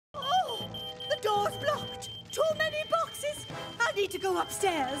Too many boxes. I need to go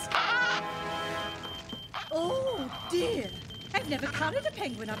upstairs. Oh, dear. I've never carried a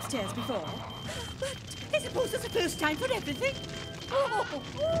penguin upstairs before. But I suppose it's the first time for everything.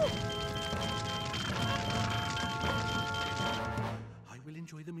 I will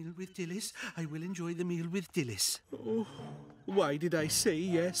enjoy the meal with Dilys. I will enjoy the meal with Dilys. Oh, why did I say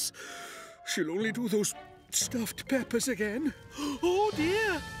yes? She'll only do those stuffed peppers again. Oh,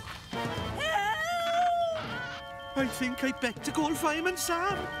 dear. Help! I think I'd better call Fireman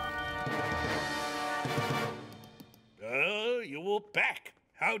Sam. Oh, you're back.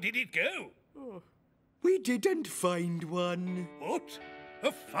 How did it go? Oh, we didn't find one. What?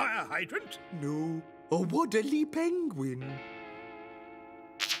 A fire hydrant? No, a waddly penguin.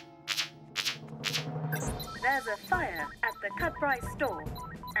 There's a fire at the Cut Price store,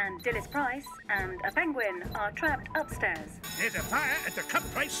 and Dilys Price and a penguin are trapped upstairs. There's a fire at the Cut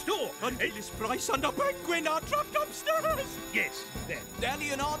Price store. And Dilys Price and a penguin are trapped upstairs. Yes, there. Danny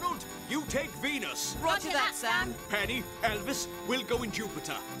and Arnold, you take Venus. Roger that, Sam. Penny, Elvis, we'll go in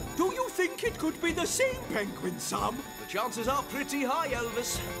Jupiter. Do you think it could be the same penguin, Sam? The chances are pretty high,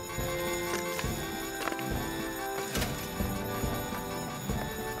 Elvis.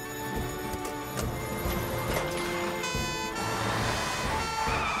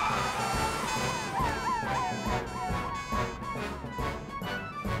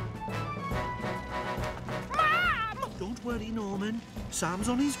 Don't worry, Norman. Sam's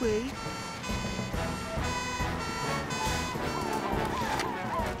on his way.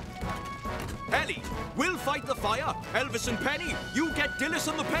 Ellie, we'll fight the fire. Elvis and Penny, you get Dilys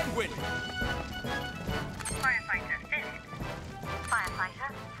and the penguin. Firefighter finished.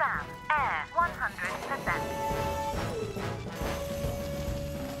 Firefighter Sam, air 100%.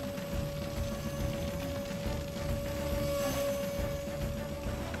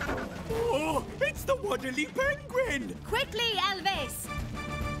 Oh, it's the waddly penguin! Quickly, Elvis!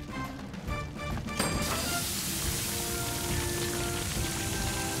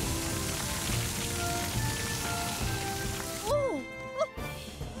 Oh!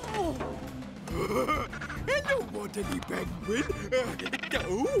 Oh! Hello, waddly penguin.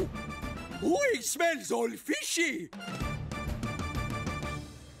 Oh, he smells all fishy.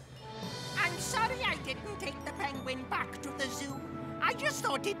 I'm sorry I didn't take the penguin back to the zoo. I just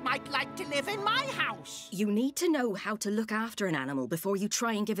thought it might like to live in my house. You need to know how to look after an animal before you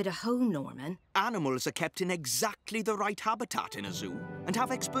try and give it a home, Norman. Animals are kept in exactly the right habitat in a zoo and have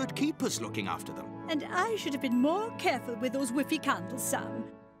expert keepers looking after them. And I should have been more careful with those whiffy candles, Sam,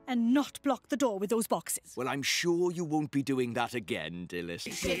 and not block the door with those boxes. Well, I'm sure you won't be doing that again,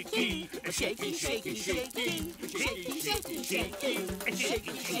 Dilys. Shaky, shaky, shaky, shaky, shaky, shaky, shaky,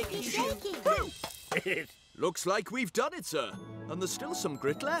 shaky, shaky, shaky. Looks like we've done it, sir. And there's still some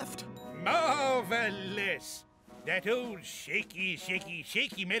grit left. Marvellous. That old shaky, shaky,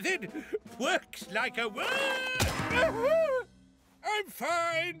 shaky method works like a word. I'm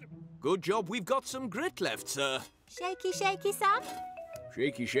fine. Good job we've got some grit left, sir. Shaky, shaky, Sam.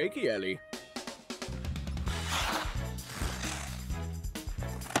 Shaky, shaky, Ellie.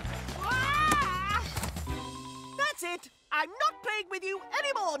 That's it. I'm not playing with you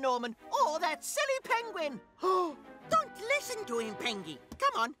anymore, Norman, or that silly penguin. Oh, don't listen to him, Pengy.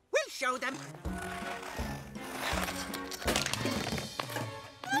 Come on, we'll show them.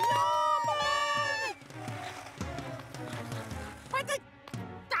 Norman!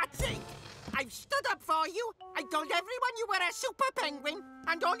 That's it. I've stood up for you. I told everyone you were a super penguin,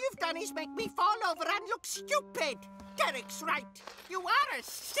 and all you've done is make me fall over and look stupid. Derek's right. You are a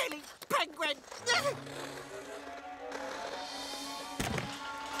silly penguin.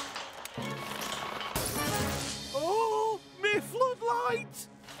 Oh, me floodlights!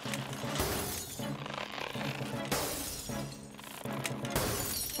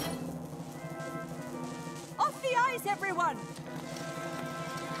 Off the ice, everyone!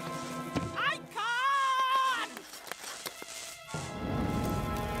 I can't!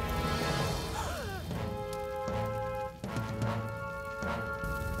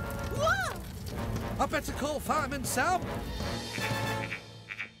 Whoa! I better call Fireman Sam.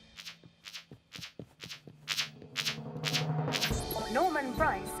 Norman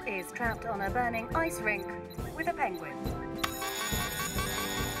Price is trapped on a burning ice rink with a penguin.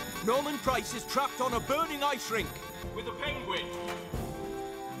 Norman Price is trapped on a burning ice rink with a penguin.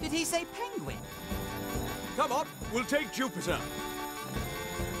 Did he say penguin? Come on, we'll take Jupiter.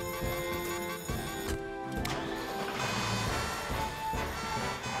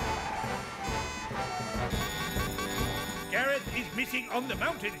 Gareth is missing on the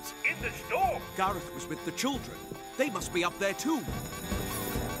mountains in the storm. Gareth was with the children. They must be up there too.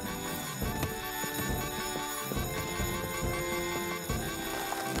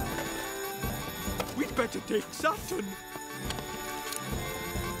 better take Saturn.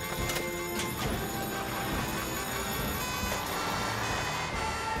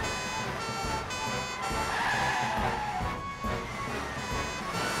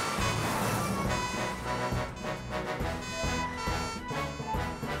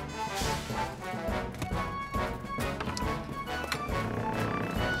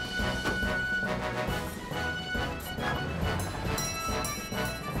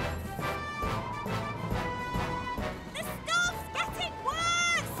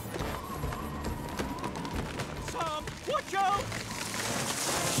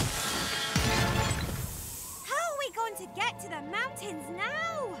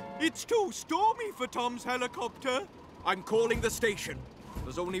 It's too stormy for Tom's helicopter. I'm calling the station.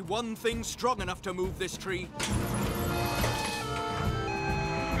 There's only one thing strong enough to move this tree.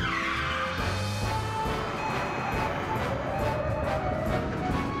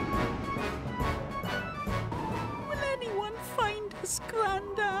 Will anyone find us,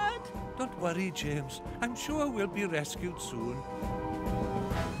 Grandad? Don't worry, James. I'm sure we'll be rescued soon.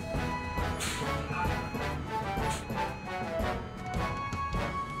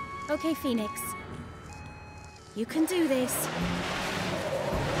 Okay, Phoenix. You can do this.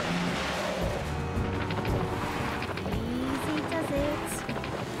 Easy does it.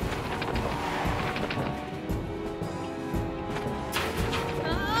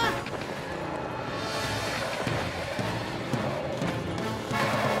 Ah!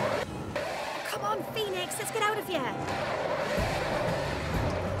 Come on, Phoenix, let's get out of here.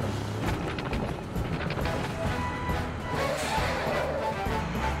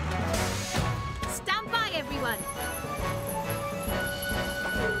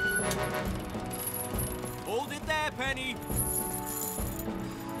 Hold it there, Penny.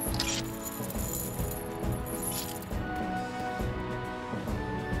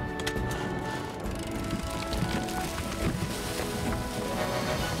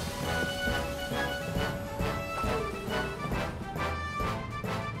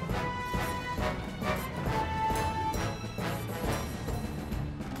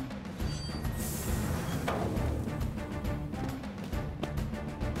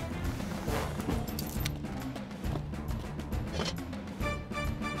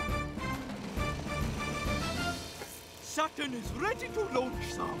 Saturn is ready to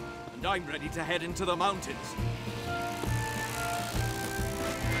launch, Sam. And I'm ready to head into the mountains.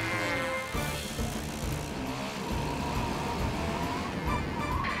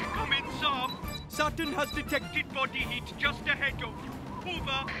 Come in, Sam. Saturn has detected Body heat just ahead of you.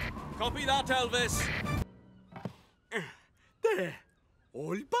 Over. Copy that, Elvis. There.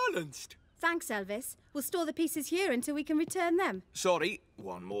 All balanced. Thanks, Elvis. We'll store the pieces here until we can return them. Sorry,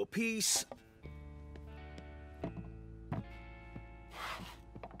 one more piece.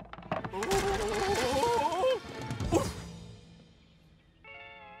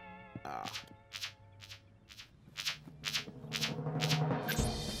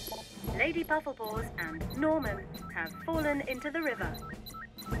 Lady Pufflepaws and Norman have fallen into the river.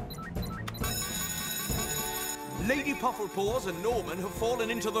 Lady Pufflepaws and Norman have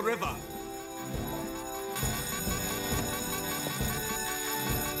fallen into the river.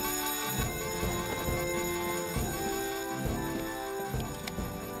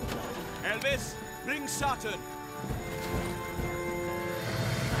 Elvis, bring Saturn.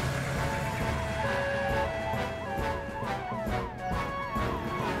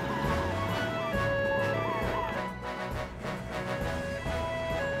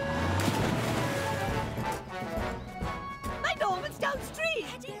 My Norman's downstream!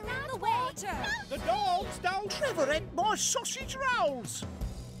 Heading around the water! The dog's down. Trevor ate my sausage rolls.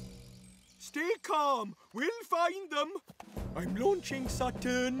 Stay calm. We'll find them. I'm launching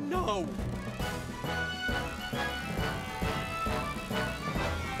Saturn now.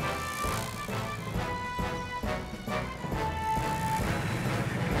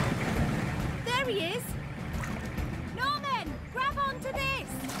 There he is! Norman, grab onto this!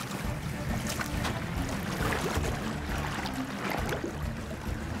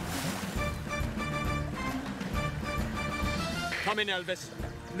 Come in, Elvis.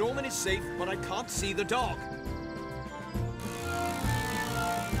 Norman is safe, but I can't see the dog.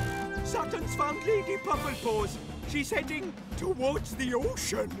 Saturn's found Lady Pufflepaws. She's heading towards the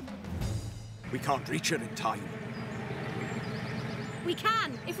ocean. We can't reach her in time. We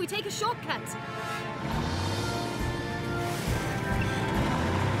can, if we take a shortcut.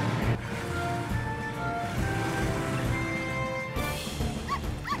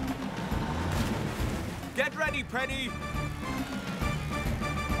 Get ready, Penny.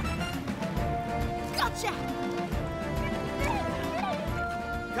 Gotcha!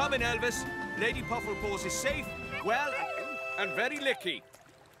 Come in, Elvis. Lady Pufflepaws is safe, well, and very licky.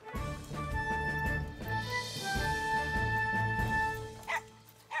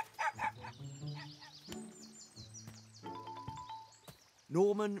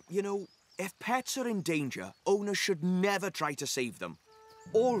 Norman, you know, if pets are in danger, owners should never try to save them.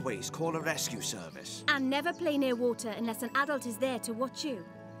 Always call a rescue service. And never play near water unless an adult is there to watch you.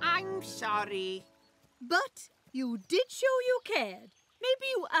 I'm sorry. But you did show you cared. Maybe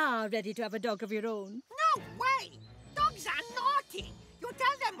you are ready to have a dog of your own. No way! Dogs are naughty. You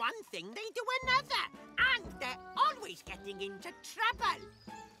tell them one thing, they do another. And they're always getting into trouble.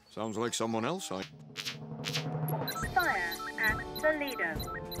 Sounds like someone else, Fire at the Lido.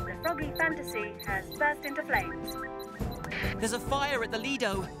 The Froggy Fantasy has burst into flames. There's a fire at the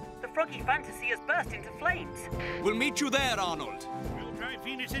Lido. The Froggy Fantasy has burst into flames. We'll meet you there, Arnold. We'll drive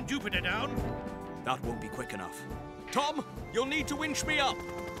Venus and Jupiter down. That won't be quick enough. Tom, you'll need to winch me up.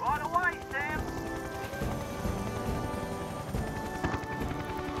 Right away, Sam.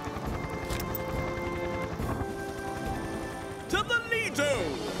 To the Lido!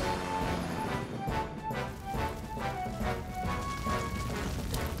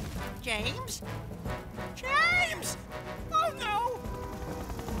 James? James! Oh, no!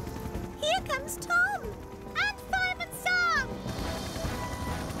 Here comes Tom! And Fireman Sam!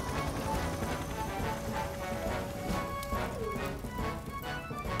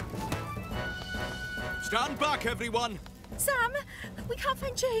 Stand back, everyone. Sam, we can't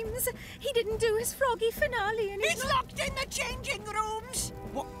find James. He didn't do his Froggy finale and He's locked in the changing rooms!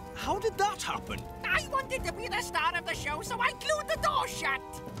 What? How did that happen? I wanted to be the star of the show, so I glued the door shut.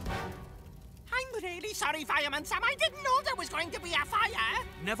 I'm really sorry, Fireman Sam. I didn't know there was going to be a fire.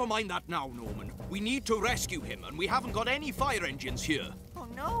 Never mind that now, Norman. We need to rescue him, and we haven't got any fire engines here. Oh,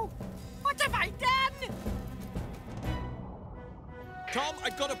 no. What have I done? Tom,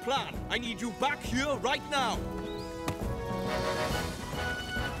 I've got a plan. I need you back here right now.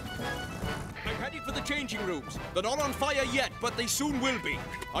 I'm heading for the changing rooms. They're not on fire yet, but they soon will be.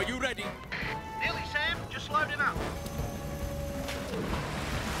 Are you ready? Nearly, Sam. Just loading up.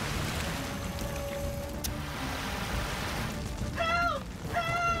 Help!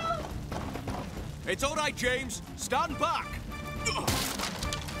 Help! It's all right, James. Stand back. Uncle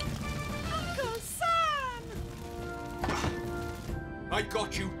Sam! I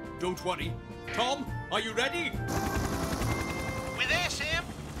got you. Don't worry. Tom, are you ready? We're there, Sam.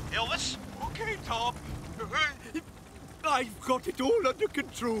 Elvis. Okay, Tom. I've got it all under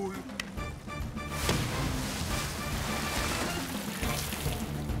control.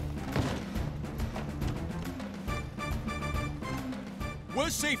 We're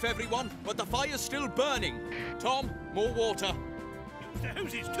safe, everyone, but the fire's still burning. Tom, more water. Use the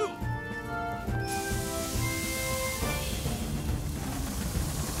hoses, too.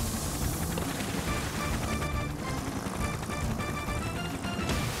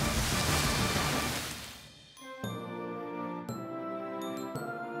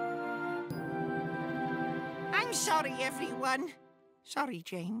 I'm sorry, everyone. Sorry,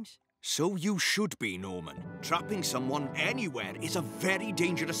 James. So you should be, Norman. Trapping someone anywhere is a very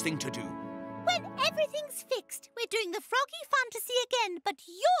dangerous thing to do. When everything's fixed, we're doing the Froggy Fantasy again, but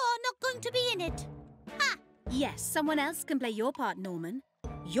you're not going to be in it. Ha! Yes, someone else can play your part, Norman.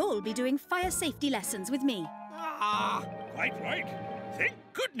 You'll be doing fire safety lessons with me. Ah, quite right. Thank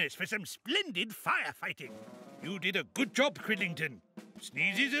goodness for some splendid firefighting. You did a good job, Cridlington.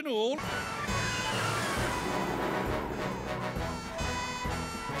 Sneezes and all.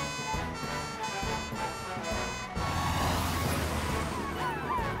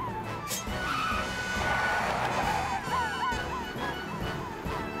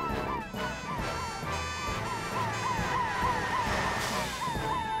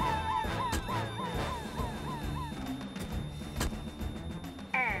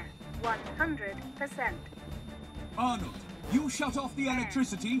 Air, 100%. Arnold, you shut off the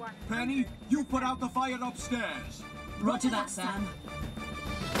electricity. Penny, you put out the fire upstairs. Roger that, Sam.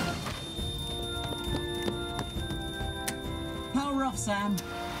 Power off, Sam.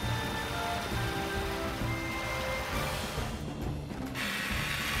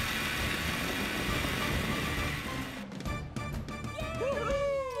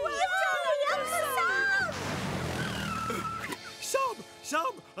 Sam,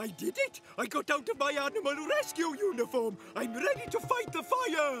 I did it! I got out of my animal rescue uniform! I'm ready to fight the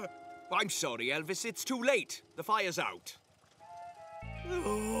fire! I'm sorry, Elvis, it's too late. The fire's out.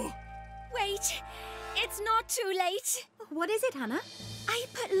 Oh. Wait, it's not too late. What is it, Hannah? I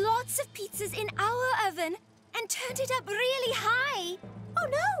put lots of pizzas in our oven and turned it up really high. Oh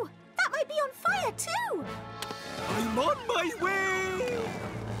no, that might be on fire too. I'm on my way!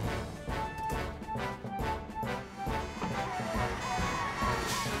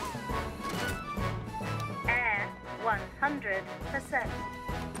 100%.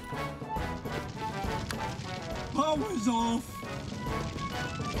 Power's off.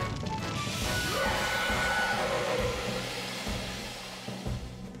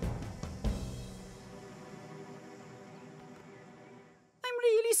 I'm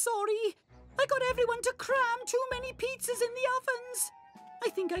really sorry. I got everyone to cram too many pizzas in the ovens. I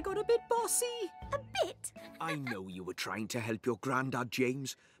think I got a bit bossy. A bit? I know you were trying to help your Grandad,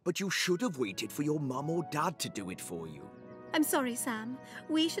 James, but you should have waited for your mum or dad to do it for you. I'm sorry, Sam.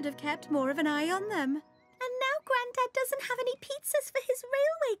 We should have kept more of an eye on them. And now Grandad doesn't have any pizzas for his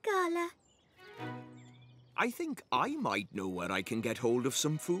railway gala. I think I might know where I can get hold of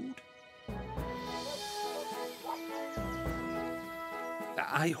some food.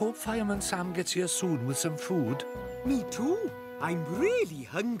 I hope Fireman Sam gets here soon with some food. Me too. I'm really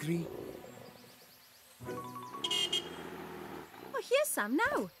hungry. Oh, here's Sam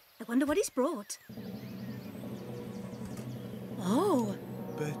now. I wonder what he's brought. Oh.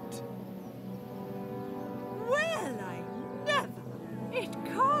 But... Well, I never. It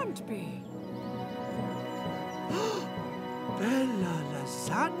can't be. Bella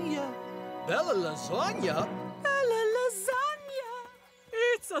lasagna. Bella lasagna? Bella lasagna.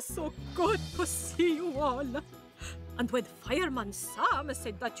 It's so good to see you all. And when Fireman Sam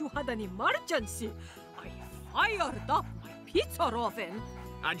said that you had an emergency, I fired up my pizza oven.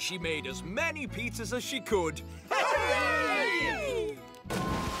 And she made as many pizzas as she could. Hooray!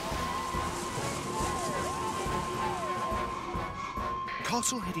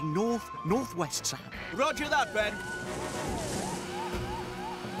 Castle heading northwest, Sam. Roger that, Ben.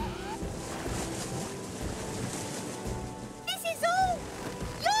 This is all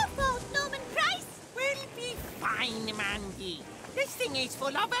your fault, Norman Price. We'll be fine, Mandy. This thing is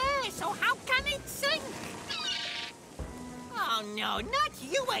full of air, so how can it sink? Oh, no, not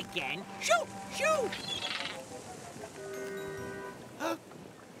you again. Shoot! Shoot!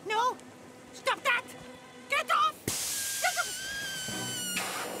 No! Stop that! Get off! Get off!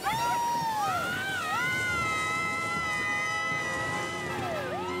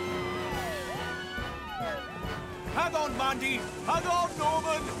 Hang on, Mandy. Hang on,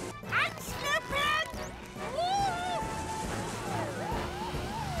 Norman. I'm slipping!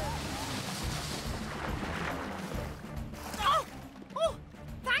 Oh,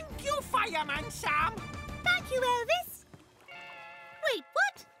 thank you, Fireman Sam. Thank you, Elvis. Wait,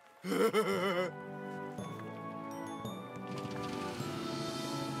 what?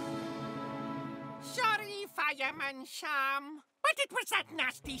 Sorry, Fireman Sam. But it was that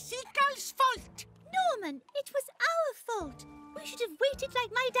nasty seagull's fault. Norman, it was our fault. We should have waited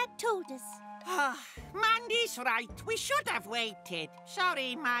like my dad told us. Mandy's right. We should have waited.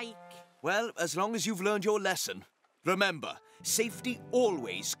 Sorry, Mike. Well, as long as you've learned your lesson. Remember, safety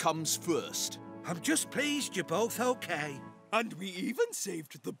always comes first. I'm just pleased you're both okay. And we even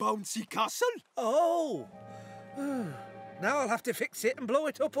saved the bouncy castle. Oh! Now I'll have to fix it and blow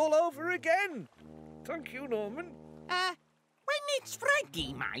it up all over again. Thank you, Norman. When it's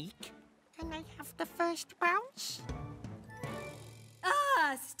ready, Mike, can I have the first bounce?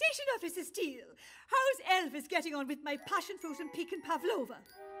 Ah, Station Officer Steele. How's Elvis getting on with my passion fruit and pecan pavlova?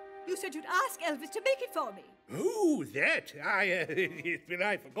 You said you'd ask Elvis to make it for me. Oh, that.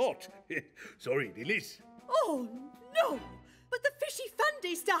 I forgot. Sorry, Dilys. Oh, no. But the fishy fun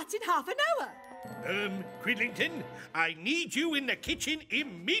day starts in half an hour. Cridlington, I need you in the kitchen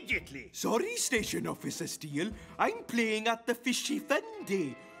immediately. Sorry, Station Officer Steele. I'm playing at the Fishy Fun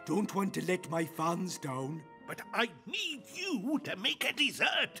Day. Don't want to let my fans down. But I need you to make a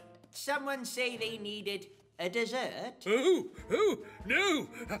dessert. Someone say they needed a dessert? Oh, no.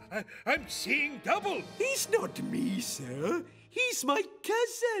 I'm seeing double. He's not me, sir. He's my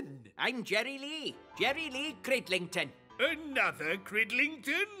cousin. I'm Jerry Lee. Jerry Lee Cridlington. Another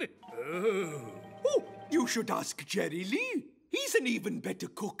Cridlington? Oh, you should ask Jerry Lee. He's an even better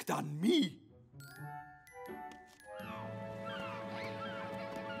cook than me.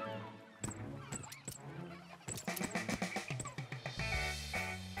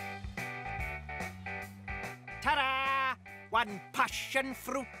 Ta-da! One passion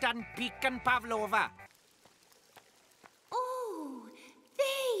fruit and pecan pavlova. Oh,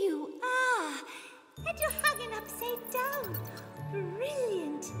 there you are. And you're hanging upside down.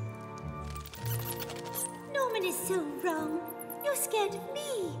 Brilliant. Norman is so wrong. You're scared of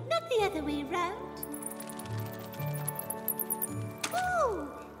me, not the other way round. Oh,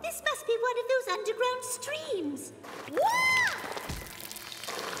 this must be one of those underground streams. Wah!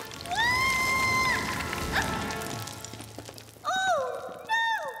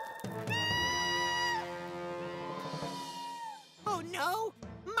 Oh, no!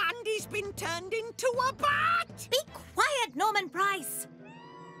 Mandy's been turned into a bat! Be quiet!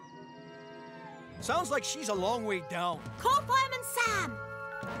 Sounds like she's a long way down. Call Fireman Sam!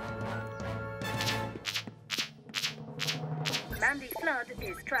 Mandy Flood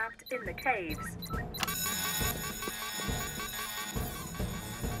is trapped in the caves.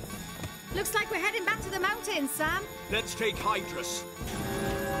 Looks like we're heading back to the mountains, Sam. Let's take Hydrus.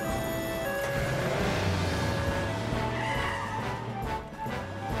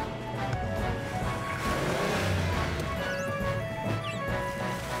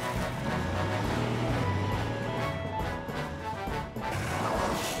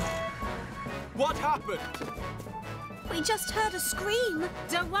 What happened? We just heard a scream.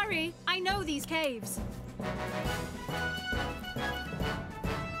 Don't worry, I know these caves.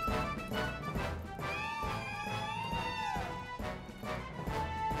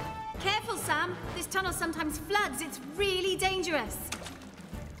 Careful, Sam. This tunnel sometimes floods. It's really dangerous.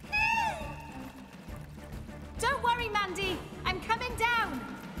 Don't worry, Mandy. I'm coming down.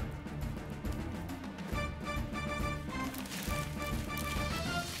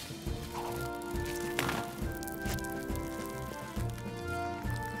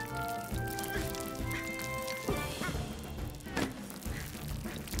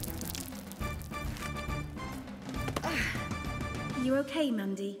 You okay,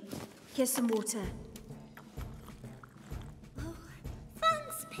 Mandy? Here's some water. Oh,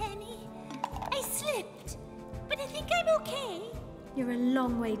 thanks, Penny. I slipped, but I think I'm okay. You're a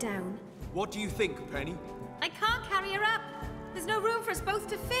long way down. What do you think, Penny? I can't carry her up. There's no room for us both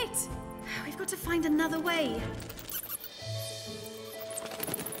to fit. We've got to find another way.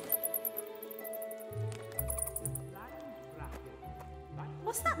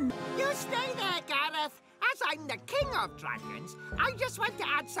 What's that? You stay there, Gareth. As I'm the king of dragons, I just want to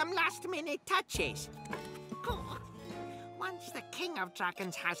add some last-minute touches. Once the king of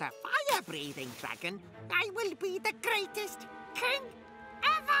dragons has a fire-breathing dragon, I will be the greatest king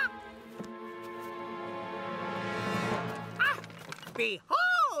ever! Ah!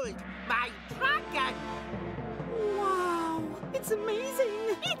 Behold, my dragon! Wow! It's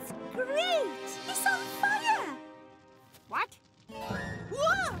amazing! It's great! It's on fire! What?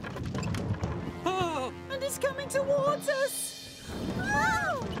 Whoa! Oh! And it's coming towards us!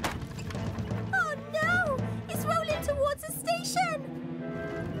 Oh! Oh no! It's rolling towards the station!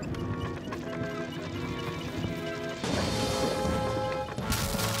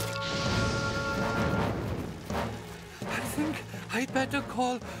 I think I'd better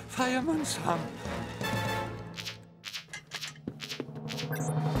call Fireman Sam.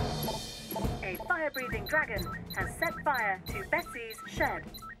 A fire-breathing dragon has set fire to Bessie's shed.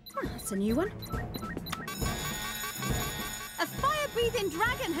 Oh, that's a new one. A fire-breathing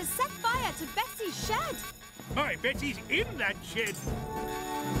dragon has set fire to Bessie's shed. My Betty's in that shed.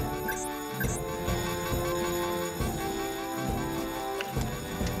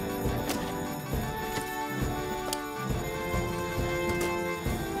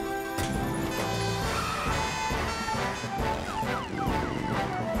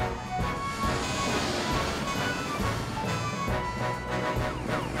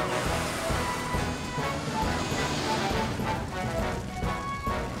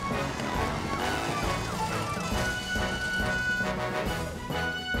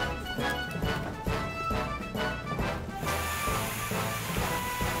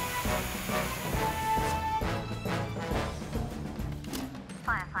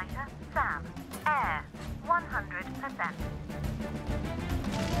 Firefighter Sam. Air 100%.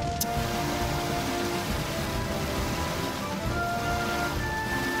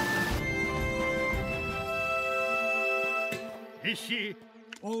 Is she?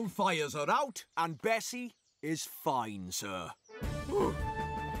 All fires are out, and Bessie is fine, sir. Ooh,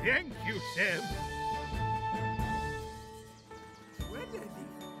 thank you, Sam. Well, Ellie,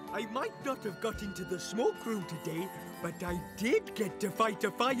 I might not have got into the smoke room today, but I did get to fight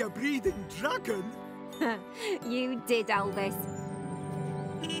a fire-breathing dragon. You did, Elvis.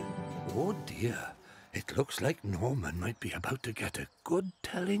 Oh dear. It looks like Norman might be about to get a good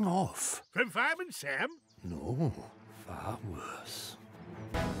telling off. From Fireman Sam? No, far worse.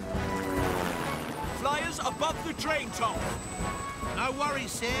 Flyers above the train top. No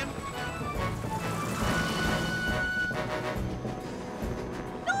worries, Sam.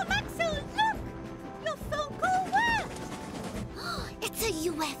 No, Maxwell, look! Your phone call worked! It's a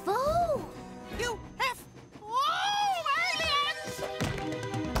UFO! UFO! Aliens!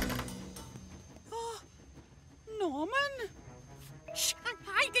 Norman? Shh! I'm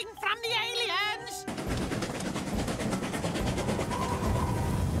hiding from the aliens!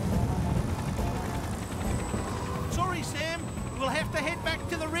 Sorry, Sam. We'll have to head back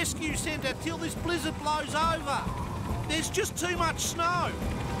to the rescue centre till this blizzard blows over. There's just too much snow.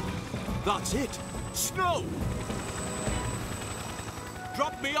 That's it. Snow!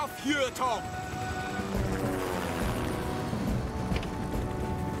 Drop me off here, Tom.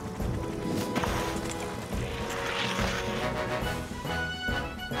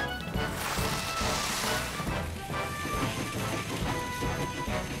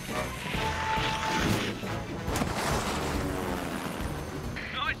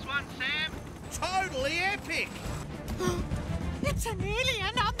 Nice one, Sam. Totally epic. It's an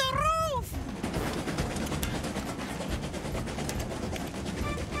alien on the roof!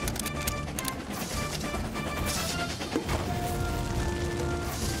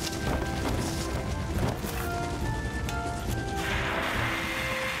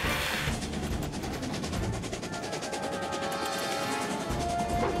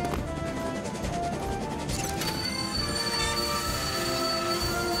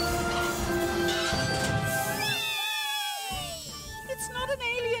 It's not an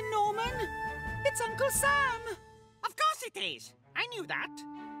alien, Norman. It's Uncle Sam. Of course it is. I knew that.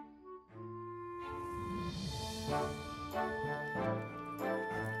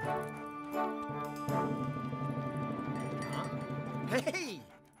 Hey!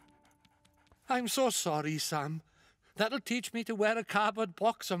 I'm so sorry, Sam. That'll teach me to wear a cardboard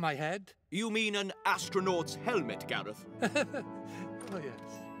box on my head. You mean an astronaut's helmet, Gareth? Oh,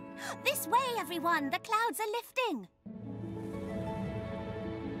 yes. This way, everyone. The clouds are lifting.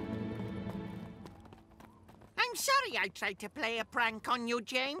 I'm sorry I tried to play a prank on you,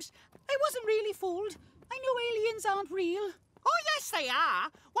 James. I wasn't really fooled. I know aliens aren't real. Oh, yes, they are.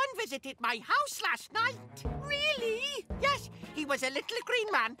 One visited my house last night. Really? Yes, he was a little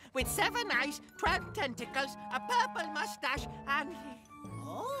green man with 7 eyes, 12 tentacles, a purple mustache, and...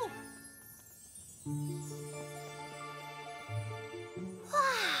 Oh.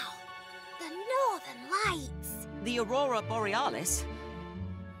 Wow! The Northern Lights. The Aurora Borealis?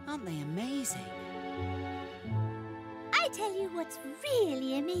 Aren't they amazing? I tell you what's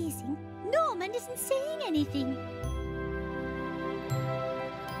really amazing. Norman isn't saying anything.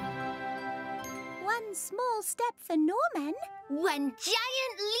 One small step for Norman. One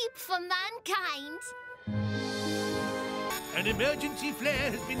giant leap for mankind. An emergency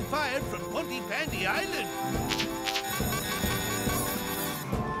flare has been fired from Pontypandy Island.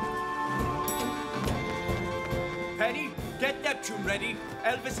 Penny, get Neptune ready.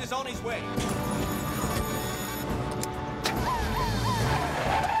 Elvis is on his way.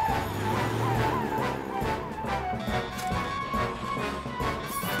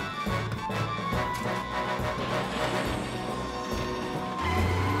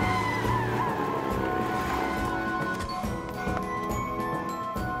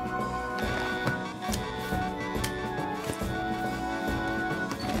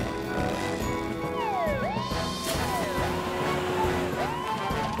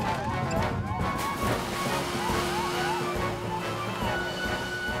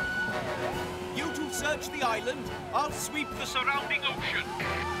 Search the island. I'll sweep the surrounding ocean.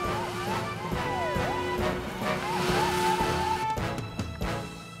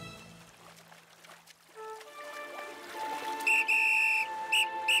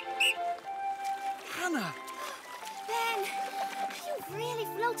 Hannah! Ben, you've really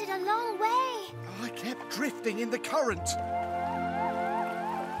floated a long way. I kept drifting in the current.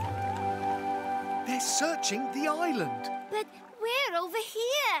 They're searching the island. But we're over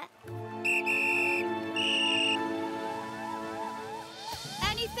here.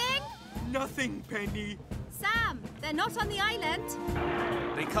 Anything? Nothing, Penny. Sam, they're not on the island.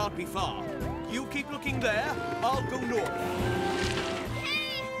 They can't be far. You keep looking there, I'll go north.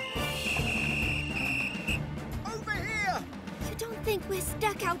 Over here! You don't think we're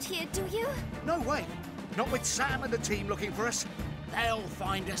stuck out here, do you? No way. Not with Sam and the team looking for us. They'll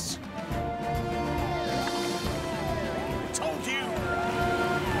find us. Told you!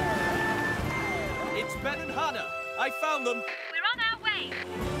 It's Ben and Hannah. I found them. We're on our way.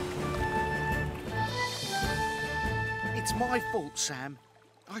 It's my fault, Sam.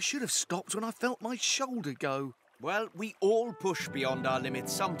 I should have stopped when I felt my shoulder go. Well, we all push beyond our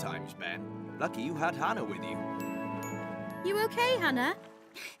limits sometimes, Ben. Lucky you had Hannah with you. You okay, Hannah?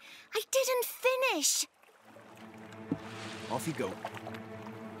 I didn't finish. Off you go.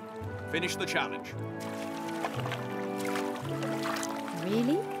 Finish the challenge.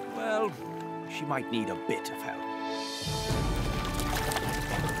 Really? Well, she might need a bit of help.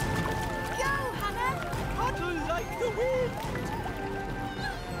 Go, Hannah! Paddle like the wind!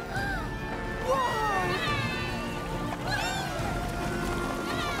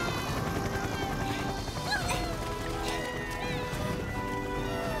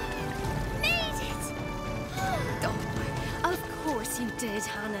 Made it! Oh, of course you did,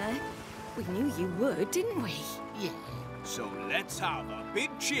 Hannah. We knew you would, didn't we? Yeah. So let's have a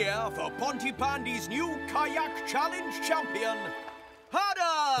big cheer for Pontypandy's new Kayak Challenge champion,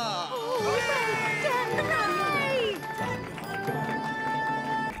 Hannah!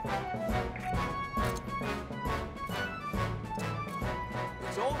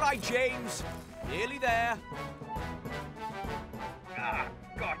 It's all right, James. Nearly there. Ah,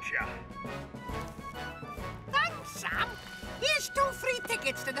 gotcha. Thanks, Sam. Here's 2 free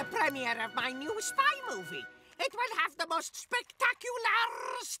tickets to the premiere of my new spy movie. It will have the most spectacular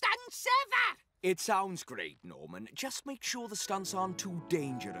stunts ever. It sounds great, Norman. Just make sure the stunts aren't too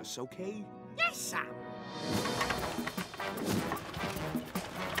dangerous, okay? Yes, Sam.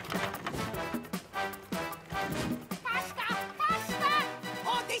 Faster! Faster!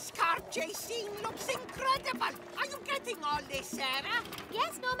 Oh, this car chase scene looks incredible. Are you getting all this, Sarah?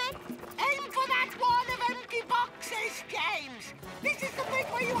 Yes, Norman. Aim for that wall of empty boxes, James. This is the bit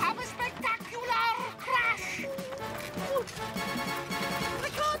where you have a spectacular crash. I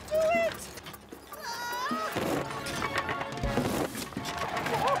can't do it.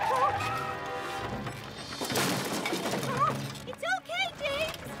 It's okay,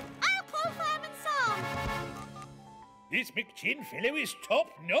 James. I'll call Fireman Sam. This McChin fellow is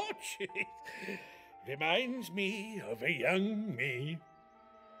top-notch. Reminds me of a young me.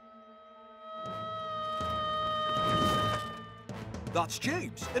 That's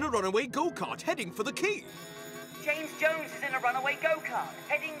James in a runaway go-kart heading for the key. James Jones is in a runaway go-kart,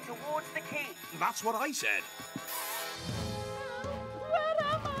 heading towards the key. That's what I said. Where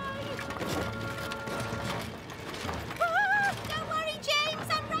am I? Ah, don't worry, James.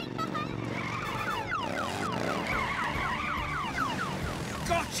 I'm right behind.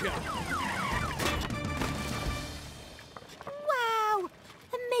 Gotcha! Wow!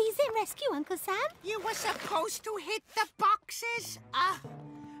 Amazing rescue, Uncle Sam. You were supposed to hit the boxes.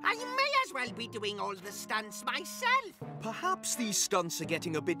 I may as well be doing all the stunts myself. Perhaps these stunts are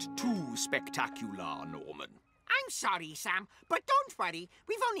getting a bit too spectacular, Norman. I'm sorry, Sam, but don't worry.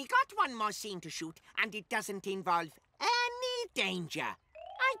 We've only got one more scene to shoot, and it doesn't involve any danger.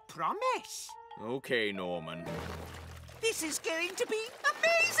 I promise. Okay, Norman. This is going to be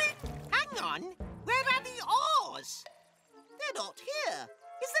amazing. Hang on. Where are the oars? They're not here.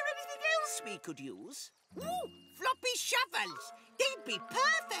 Is there anything else we could use? Ooh, floppy shovels. They'd be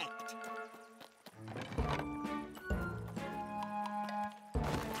perfect.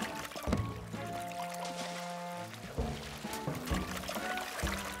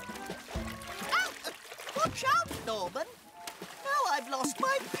 Watch out, Norman. Now I've lost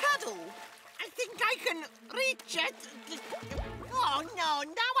my paddle. I think I can reach it. Oh, no,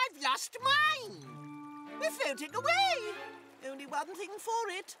 now I've lost mine. We're floating away. Only one thing for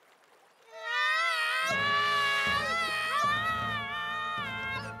it.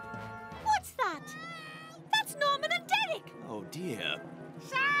 What's that? That's Norman and Derek. Oh, dear.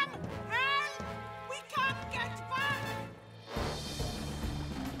 Sam, help! We can't get back.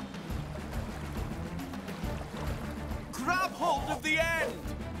 Grab hold of the end!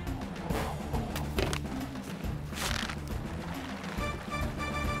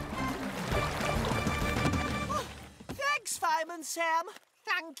 Thanks, Fireman Sam.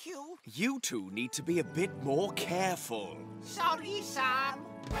 Thank you. You two need to be a bit more careful. Sorry, Sam.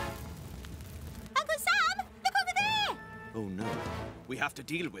 Uncle Sam, look over there. Oh, no. We have to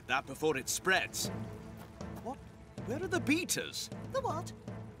deal with that before it spreads. What? Where are the beaters? The what?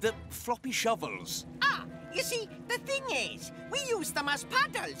 The floppy shovels. Ah, you see, the thing is, we used them as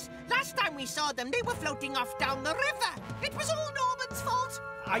paddles. Last time we saw them, they were floating off down the river. It was all Norman's fault.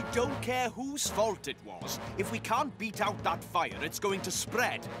 I don't care whose fault it was. If we can't beat out that fire, it's going to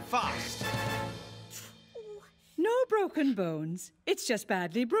spread fast. No broken bones. It's just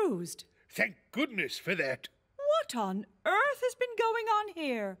badly bruised. Thank goodness for that. What on earth has been going on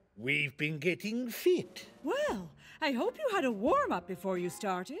here? We've been getting fit. Well, I hope you had a warm-up before you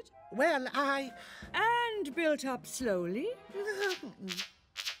started. Well, And built up slowly.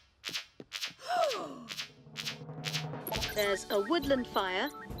 There's a woodland fire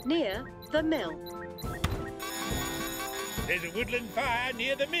near the mill. There's a woodland fire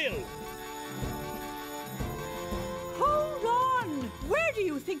near the mill. Hold on! Where do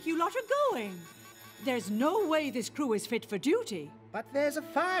you think you lot are going? There's no way this crew is fit for duty. But there's a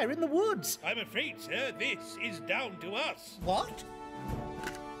fire in the woods. I'm afraid, sir, this is down to us. What?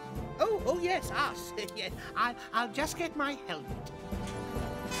 Oh, yes, us. Yes, I'll just get my helmet.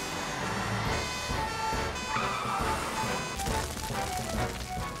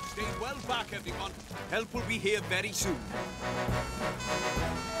 Stay well back, everyone. Help will be here very soon.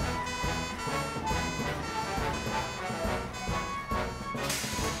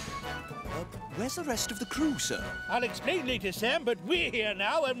 Where's the rest of the crew, sir? I'll explain later, Sam, but we're here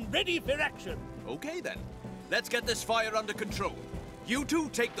now and ready for action. Okay, then. Let's get this fire under control. You two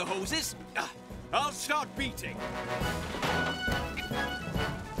take the hoses. I'll start beating.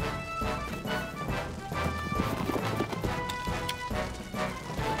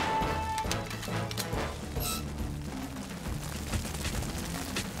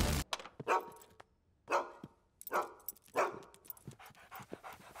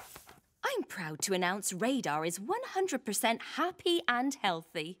 I'm proud to announce Radar is 100% happy and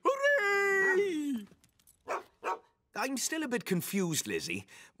healthy. Hooray! I'm still a bit confused, Lizzie.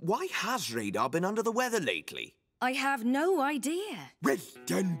 Why has Radar been under the weather lately? I have no idea. Well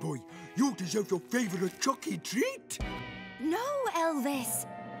done, boy. You deserve your favourite chalky treat. No, Elvis.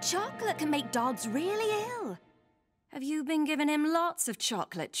 Chocolate can make dogs really ill. Have you been giving him lots of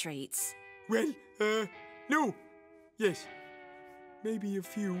chocolate treats? Well, no. Yes. Maybe a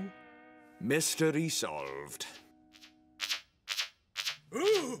few. Mystery solved.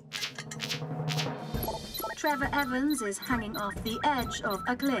 Trevor Evans is hanging off the edge of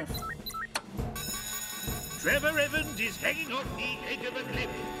a cliff. Trevor Evans is hanging off the edge of a cliff.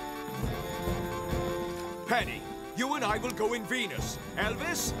 Penny, you and I will go in Venus.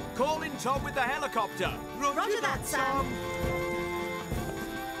 Elvis, call in Tom with the helicopter. Roger that, Sam.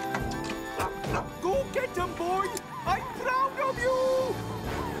 Go get him, boy. I'm proud of you.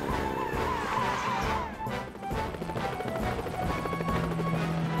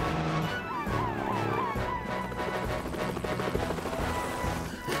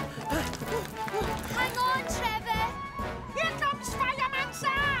 Hang on, Trevor. Here comes Fireman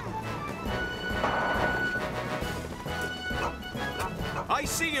Sam. I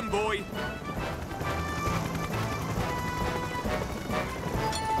see him, boy.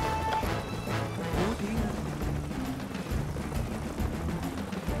 Oh, dear.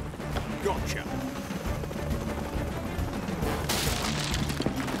 Gotcha.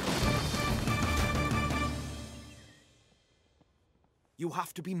 You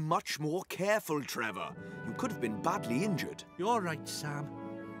have to be much more careful, Trevor. You could have been badly injured. You're right, Sam.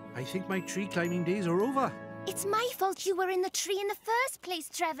 I think my tree climbing days are over. It's my fault you were in the tree in the first place,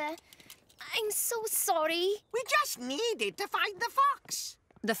 Trevor. I'm so sorry. We just needed to find the fox.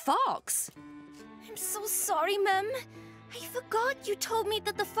 The fox? I'm so sorry, Mum. I forgot you told me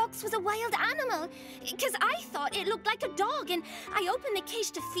that the fox was a wild animal. Because I thought it looked like a dog, and I opened the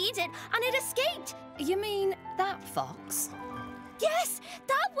cage to feed it, and it escaped. You mean that fox? Yes,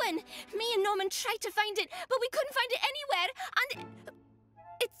 that one. Me and Norman tried to find it, but we couldn't find it anywhere, and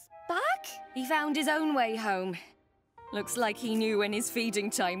it's back? He found his own way home. Looks like he knew when his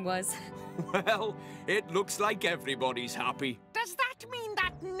feeding time was. Well, it looks like everybody's happy. Does that mean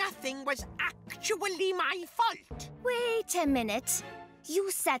that nothing was actually my fault? Wait a minute.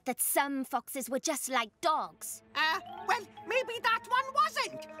 You said that some foxes were just like dogs. Well, maybe that one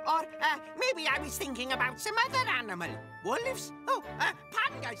wasn't. Or maybe I was thinking about some other animal. Wolves? Oh,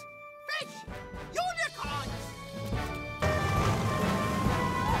 pandas, fish, unicorns.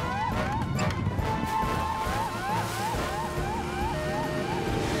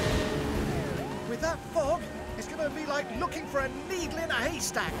 With that fog, it's going to be like looking for a needle in a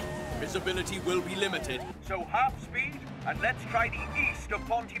haystack. Visibility will be limited. So half speed, and let's try the east of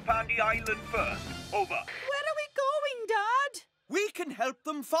Pontypandy Island first. Over. Where are we going, Dad? We can help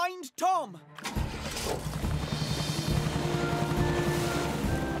them find Tom.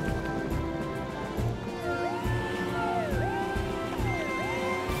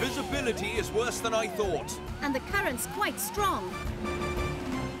 Visibility is worse than I thought. And the current's quite strong.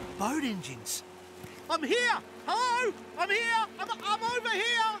 Boat engines. I'm here! Hello! I'm here! I'm over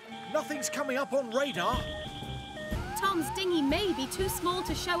here! Nothing's coming up on radar. Tom's dinghy may be too small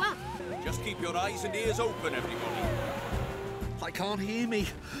to show up. Just keep your eyes and ears open, everybody. They can't hear me.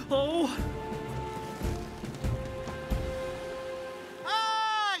 Oh!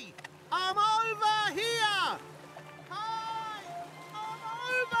 Hey! I'm over here! Hey! I'm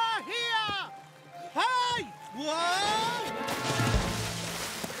over here! Hey! Whoa!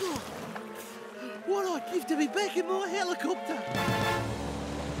 What I'd give to be back in my helicopter!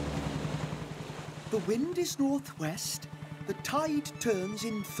 The wind is northwest, the tide turns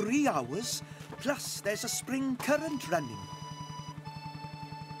in 3 hours, plus there's a spring current running.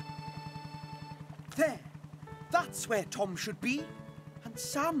 There, that's where Tom should be. And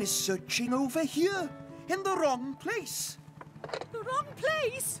Sam is searching over here, in the wrong place. The wrong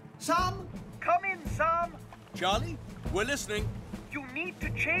place? Sam? Come in, Sam. Charlie, we're listening. You need to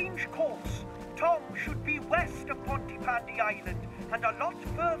change course. Tom should be west of Pontypandy Island and a lot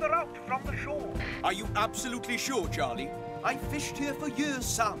further out from the shore. Are you absolutely sure, Charlie? I fished here for years,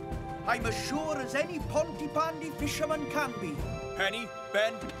 Sam. I'm as sure as any Pontypandy fisherman can be. Penny,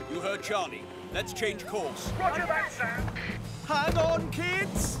 Ben, you heard Charlie. Let's change course. Roger that, Sam. Hang on,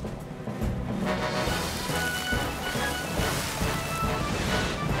 kids!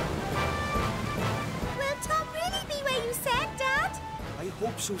 Will Tom really be where you said, Dad? I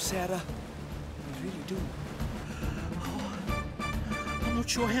hope so, Sarah. I really do. I'm not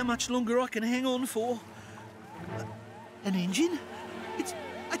sure how much longer I can hang on for. An engine?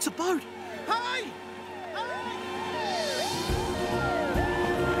 It's a boat. Hey!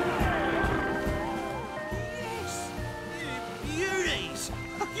 Yes! Beauties!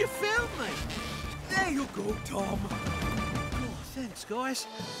 You found me! There you go, Tom. Oh, thanks, guys.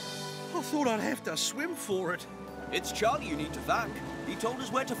 I thought I'd have to swim for it. It's Charlie you need to thank. He told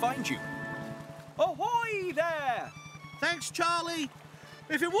us where to find you. Ahoy there! Thanks, Charlie.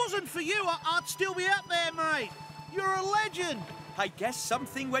 If it wasn't for you, I'd still be up there, mate. You're a legend. I guess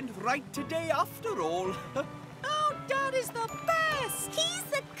something went right today after all. Oh, Dad is the best! He's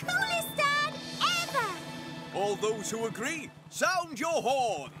the coolest dad ever! All those who agree, sound your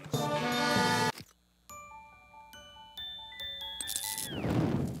horns!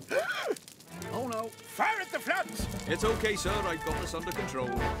 Oh no, fire at the floods! It's okay, sir. I've got this under control.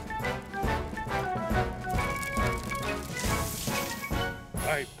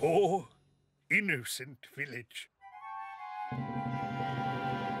 My poor, innocent village.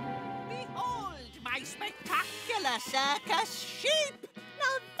 Behold my spectacular circus sheep!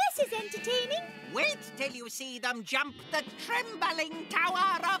 Now this is entertaining. Wait till you see them jump the trembling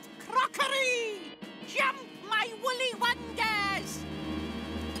tower of crockery! Jump, my woolly wonders!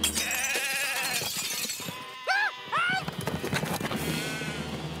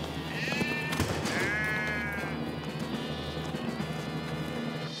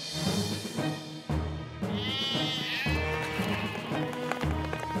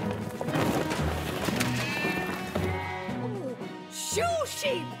 Shoe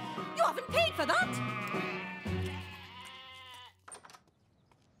sheep! You haven't paid for that!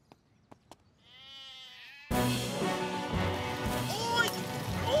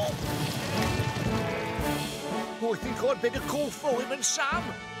 Oh, I think I'd better call Fireman Sam.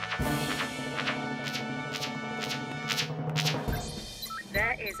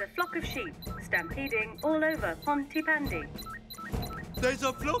 There is a flock of sheep stampeding all over Pontypandy. There's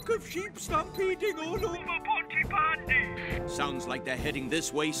a flock of sheep stampeding all over Pontypandy. Sounds like they're heading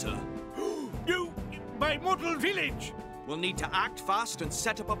this way, sir. No, my model village! We'll need to act fast and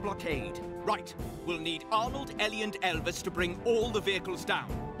set up a blockade. Right, we'll need Arnold, Ellie and Elvis to bring all the vehicles down.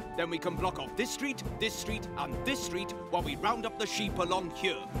 Then we can block off this street, and this street while we round up the sheep along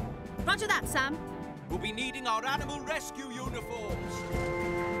here. Roger that, Sam. We'll be needing our animal rescue uniforms.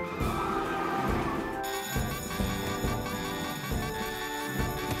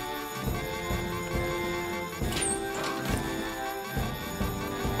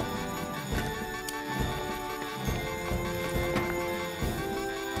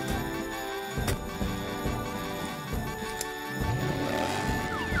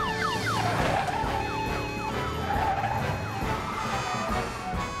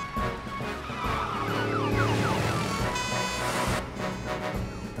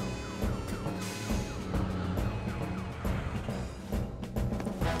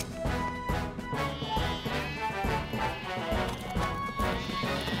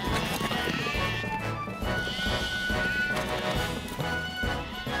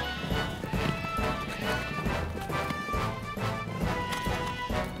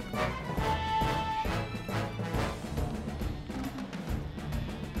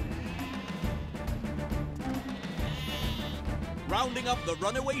 Rounding up the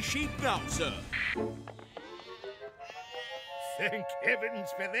runaway sheep now, sir. Thank heavens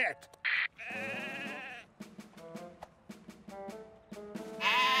for that.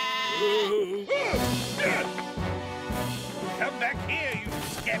 Come back here, you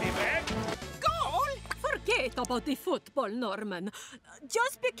scallywag. Goal? Forget about the football, Norman.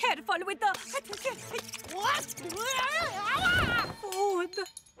 Just be careful with the... What? Food.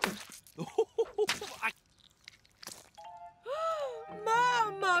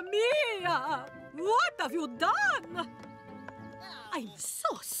 Mamma mia! What have you done? I'm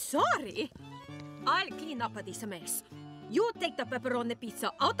so sorry. I'll clean up this mess. You take the pepperoni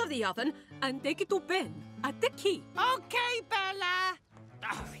pizza out of the oven and take it to Ben at the key. Okay, Bella.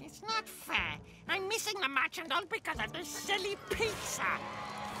 Oh, it's not fair. I'm missing the match and all because of this silly pizza.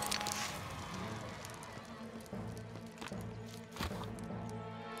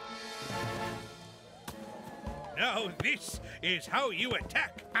 Now this is how you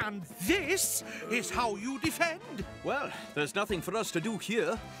attack. And this is how you defend. Well, there's nothing for us to do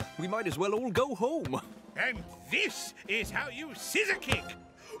here. We might as well all go home. And this is how you scissor kick.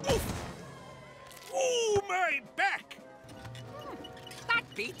 Oof! Ooh, my back! That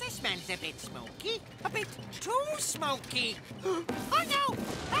pizza smells a bit smoky. A bit too smoky. Oh, no!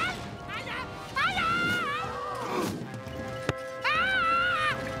 Help! Hello! Hello!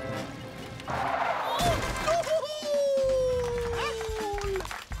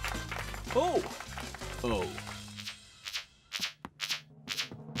 Oh! Oh.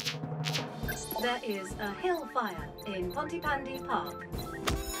 There is a hill fire in Pontypandy Park.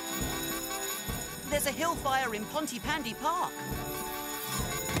 There's a hill fire in Pontypandy Park.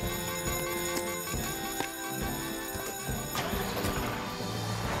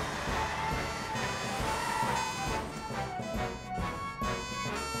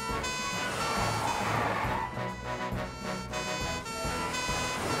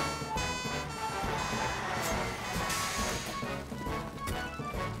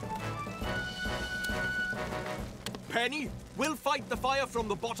 Penny, we'll fight the fire from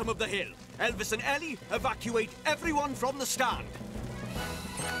the bottom of the hill. Elvis and Ellie, evacuate everyone from the stand.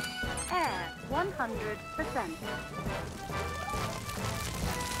 Air 100%.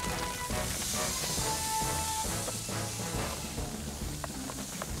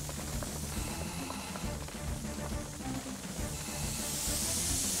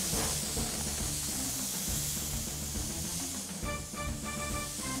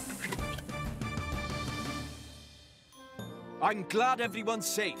 I'm glad everyone's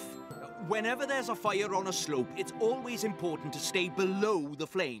safe. Whenever there's a fire on a slope, it's always important to stay below the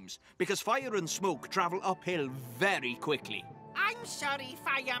flames, because fire and smoke travel uphill very quickly. I'm sorry,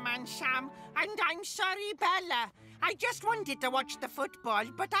 Fireman Sam, and I'm sorry, Bella. I just wanted to watch the football,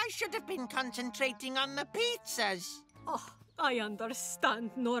 but I should have been concentrating on the pizzas. Oh, I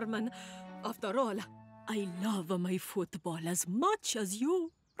understand, Norman. After all, I love my football as much as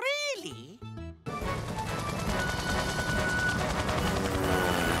you. Really?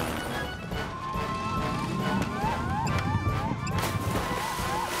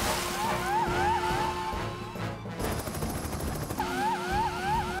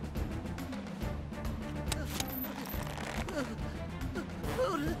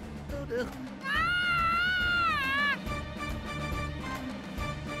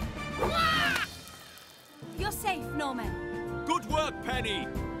 You're safe, Norman. Good work, Penny.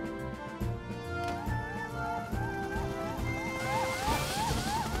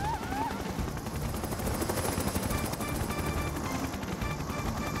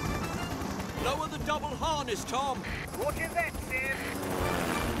 Lower the double harness, Tom. Roger that, Sam.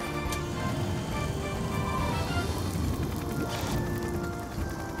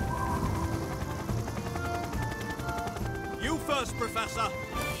 You first, Professor.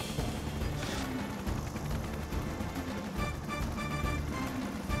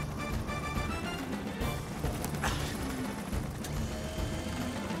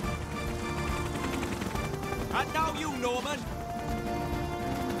 And now you, Norman.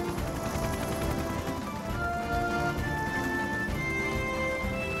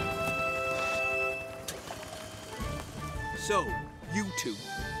 So, you two,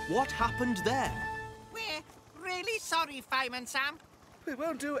 what happened there? We're really sorry, Fireman Sam. We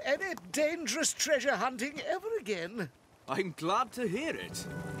won't do any dangerous treasure hunting ever again. I'm glad to hear it.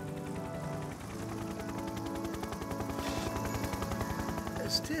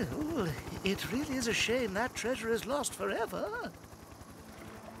 Still, it really is a shame that treasure is lost forever.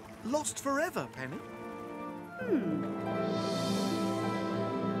 Lost forever, Penny?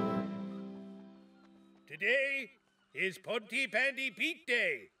 Today is Pontypandy Pete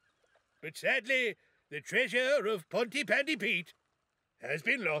Day. But sadly, the treasure of Pontypandy Pete has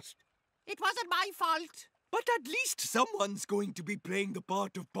been lost. It wasn't my fault. But at least someone's going to be playing the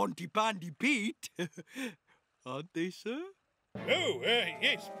part of Pontypandy Pete. Aren't they, sir? Oh,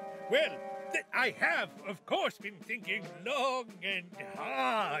 yes. Well, I have, of course, been thinking long and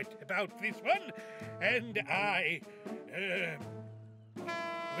hard about this one. And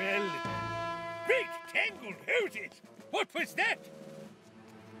well, great tangled hoses! What was that?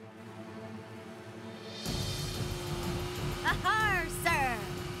 Aha, sir!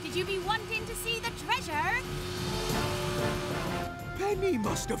 Did you be wanting to see the treasure? Penny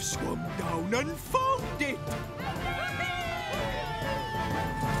must have swum down and found it.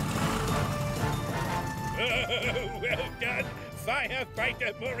 Oh, well done,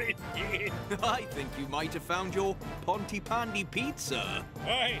 Firefighter Morris. I think you might have found your Pontypandy pizza.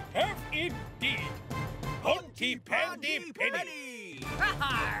 I have indeed. Pontypandy Penny.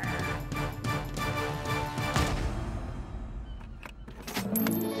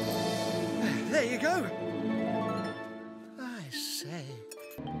 There you go. I say.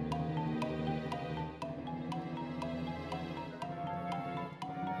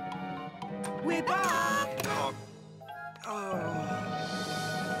 We're back!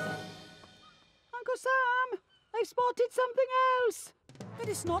 Uncle Sam, I've spotted something else. But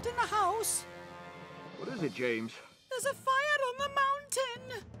it's not in the house. What is it, James? There's a fire on the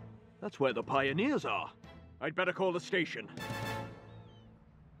mountain. That's where the pioneers are. I'd better call the station.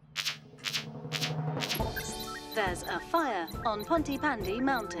 There's a fire on Pontypandy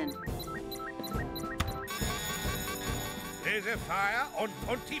Mountain. There's a fire on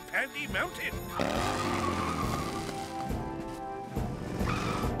Pontypandy Mountain.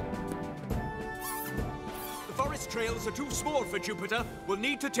 The forest trails are too small for Jupiter. We'll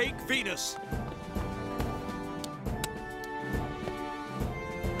need to take Venus.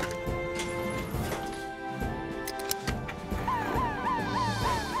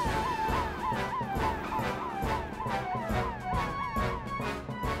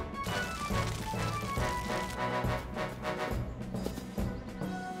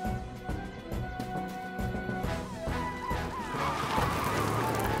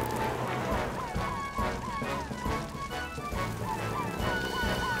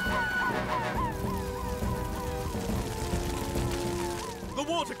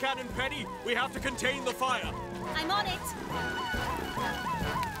 Water cannon, Penny! We have to contain the fire! I'm on it!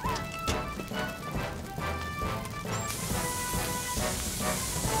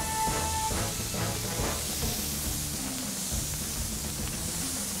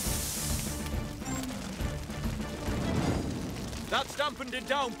 That's dampened it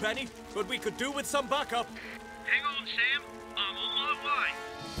down, Penny, but we could do with some backup. Hang on, Sam. I'm on my way.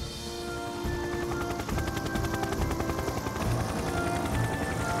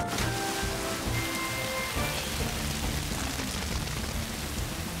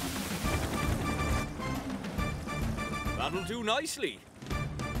 That'll do nicely.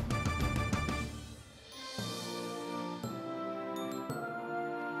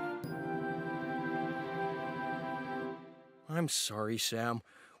 I'm sorry, Sam.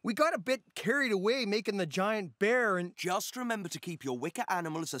 We got a bit carried away making the giant bear and... Just remember to keep your wicker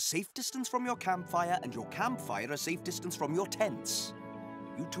animals a safe distance from your campfire and your campfire a safe distance from your tents.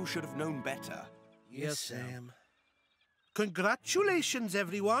 You two should have known better. Yes, Sam. Congratulations,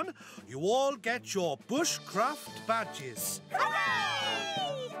 everyone. You all get your bushcraft badges.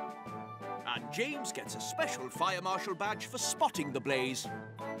 Hooray! And James gets a special fire marshal badge for spotting the blaze.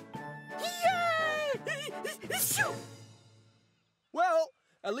 Yay! Well,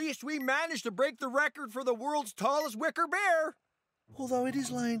 at least we managed to break the record for the world's tallest wicker bear. Although it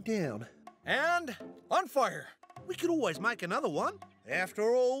is lying down. And on fire. We could always make another one.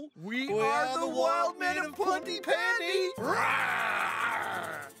 After all, we are the wild men of Pontypandy!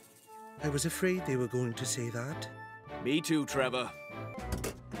 I was afraid they were going to say that. Me too, Trevor.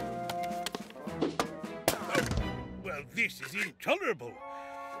 Well, this is intolerable.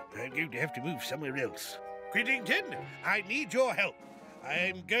 I'm going to have to move somewhere else. Criddington, I need your help.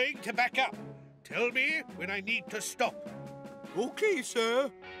 I'm going to back up. Tell me when I need to stop. Okay,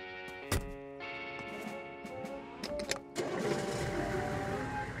 sir.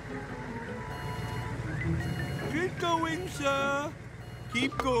 Keep going, sir.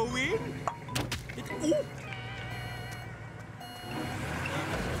 Keep going. Oh!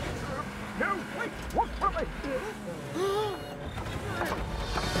 No, wait, what from it?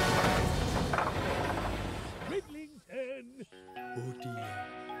 Criddington. Oh, dear.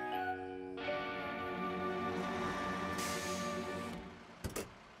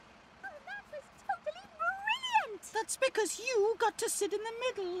 That's because you got to sit in the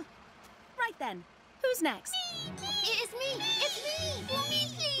middle. Right then, who's next? It's me! It's me! For me,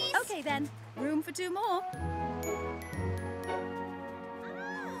 please! Okay then, room for 2 more.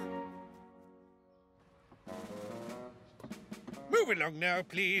 Move along now,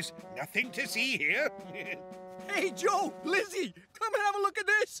 please. Nothing to see here. Hey, Joe, Lizzie, come and have a look at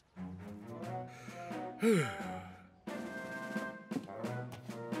this.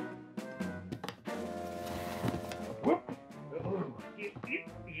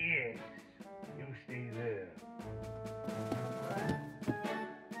 Yes. You stay there.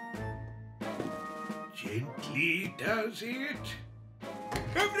 Gently does it.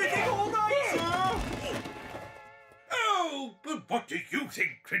 Everything all right, sir? Oh, but what do you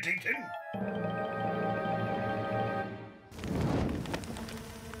think, Criddington?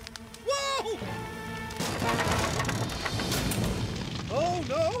 Whoa! Oh,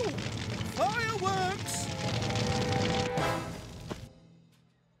 no! Fireworks!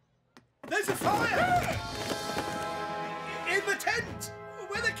 There's a fire! In the tent!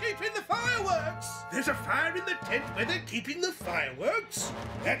 keeping the fireworks! There's a fire in the tent where they're keeping the fireworks?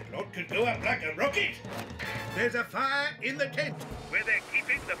 That lot could go up like a rocket! There's a fire in the tent where they're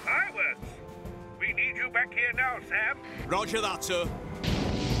keeping the fireworks! We need you back here now, Sam. Roger that, sir.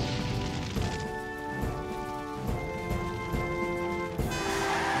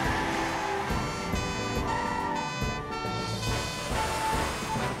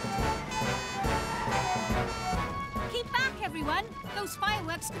 Keep back, everyone. Those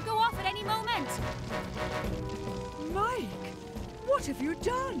fireworks could go off at any moment. Mike, what have you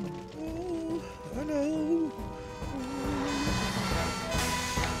done? Oh, I know.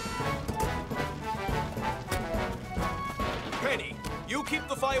 Penny, you keep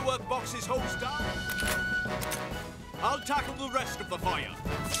the firework boxes hosed down. I'll tackle the rest of the fire.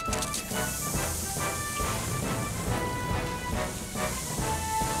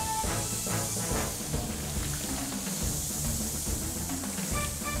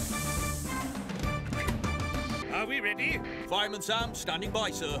 Are we ready? Fireman Sam, standing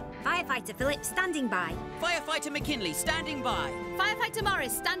by, sir. Firefighter Philip, standing by. Firefighter McKinley, standing by. Firefighter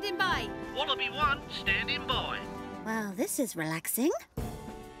Morris, standing by. Wallaby 1, standing by. Well, this is relaxing.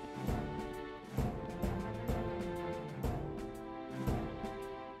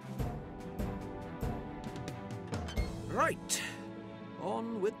 Right.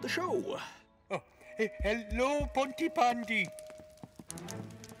 On with the show. Oh, hello, Pontypandy.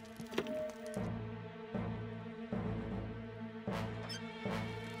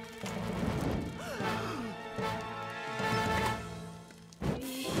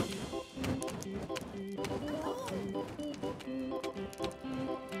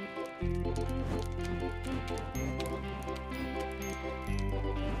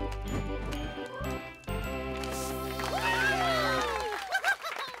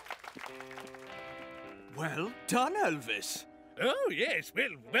 Well done, Elvis. Oh, yes.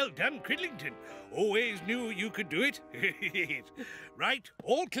 Well done, Cridlington. Always knew you could do it. Right,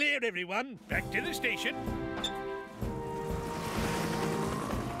 all clear, everyone. Back to the station.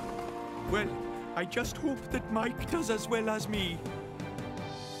 Well, I just hope that Mike does as well as me.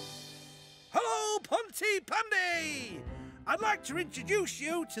 Hello, Pontypandy! I'd like to introduce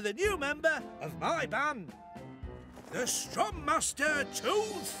you to the new member of my band, the Strummaster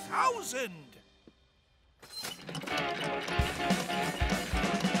 2000.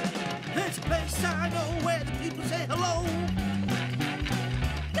 There's a place I know where the people say hello.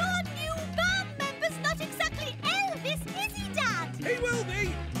 Your new band member's not exactly Elvis, is he, Dad? He will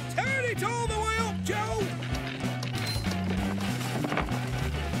be. Turn it all the way up, Joe.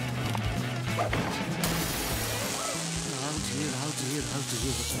 Oh dear.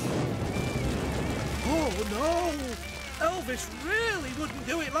 Oh no! Elvis really wouldn't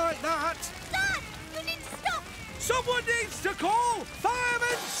do it like that. Dad, you need to stop. Someone needs to call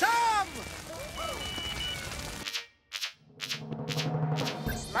Fireman Sam!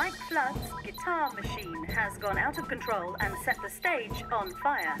 Mike Flood's guitar machine has gone out of control and set the stage on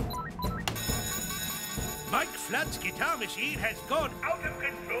fire. Mike Flood's guitar machine has gone out of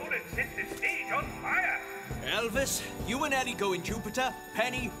control and set the stage on fire. Elvis, you and Eddie go in Jupiter.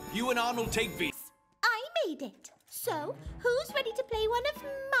 Penny, you and Arnold take V. I made it. So, who's ready to play one of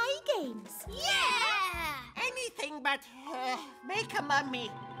my games? Yeah! Anything but make a mummy.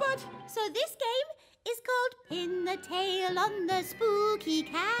 But, so this game is called Pin the Tail on the Spooky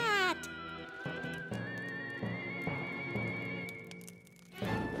Cat.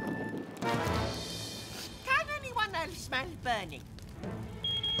 Can anyone else smell burning?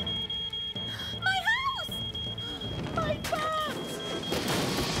 My house! My boat!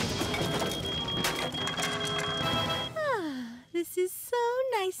 This is so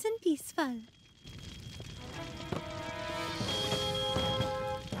nice and peaceful.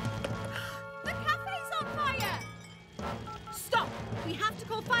 The cafe's on fire! Stop! We have to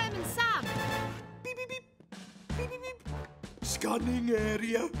call Fireman Sam. Beep, beep, beep. Beep, beep, beep. Scanning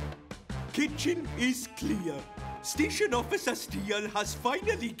area. Kitchen is clear. Station Officer Steele has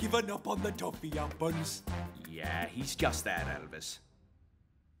finally given up on the toffee apples. Yeah, he's just there, Elvis.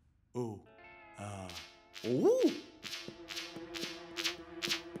 Oh. Ooh!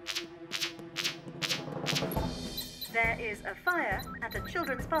 There is a fire at a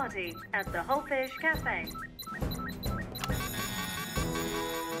children's party at the Wholefish Cafe.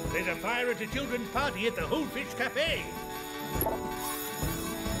 There's a fire at a children's party at the Wholefish Cafe.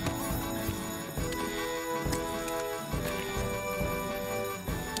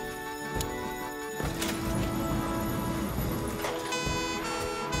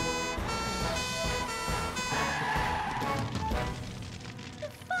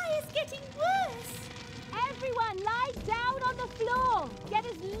 Everyone, lie down on the floor. Get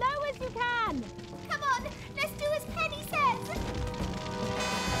as low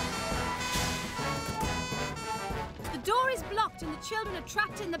out and the children are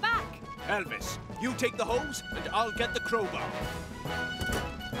trapped in the back. Elvis, you take the hose and I'll get the crowbar.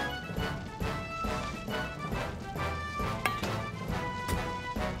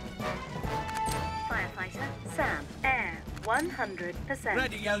 Firefighter Sam, air 100%.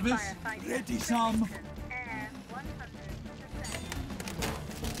 Ready, Elvis. Firefighter Ready, Sam. Air 100%.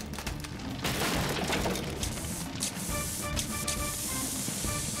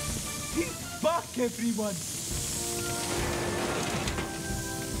 Keep back, everyone.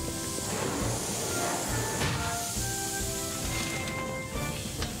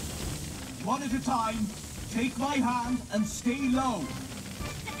 One at a time. Take my hand and stay low.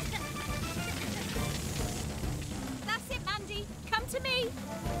 That's it, Mandy. Come to me.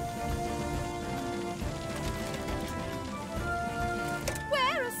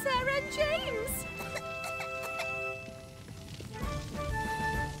 Where are Sarah and James?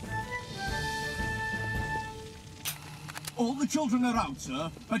 All the children are out,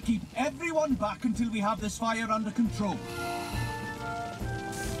 sir, but keep everyone back until we have this fire under control.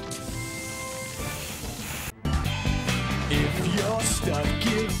 If you're stuck,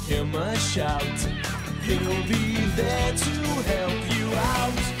 give him a shout. He'll be there to help you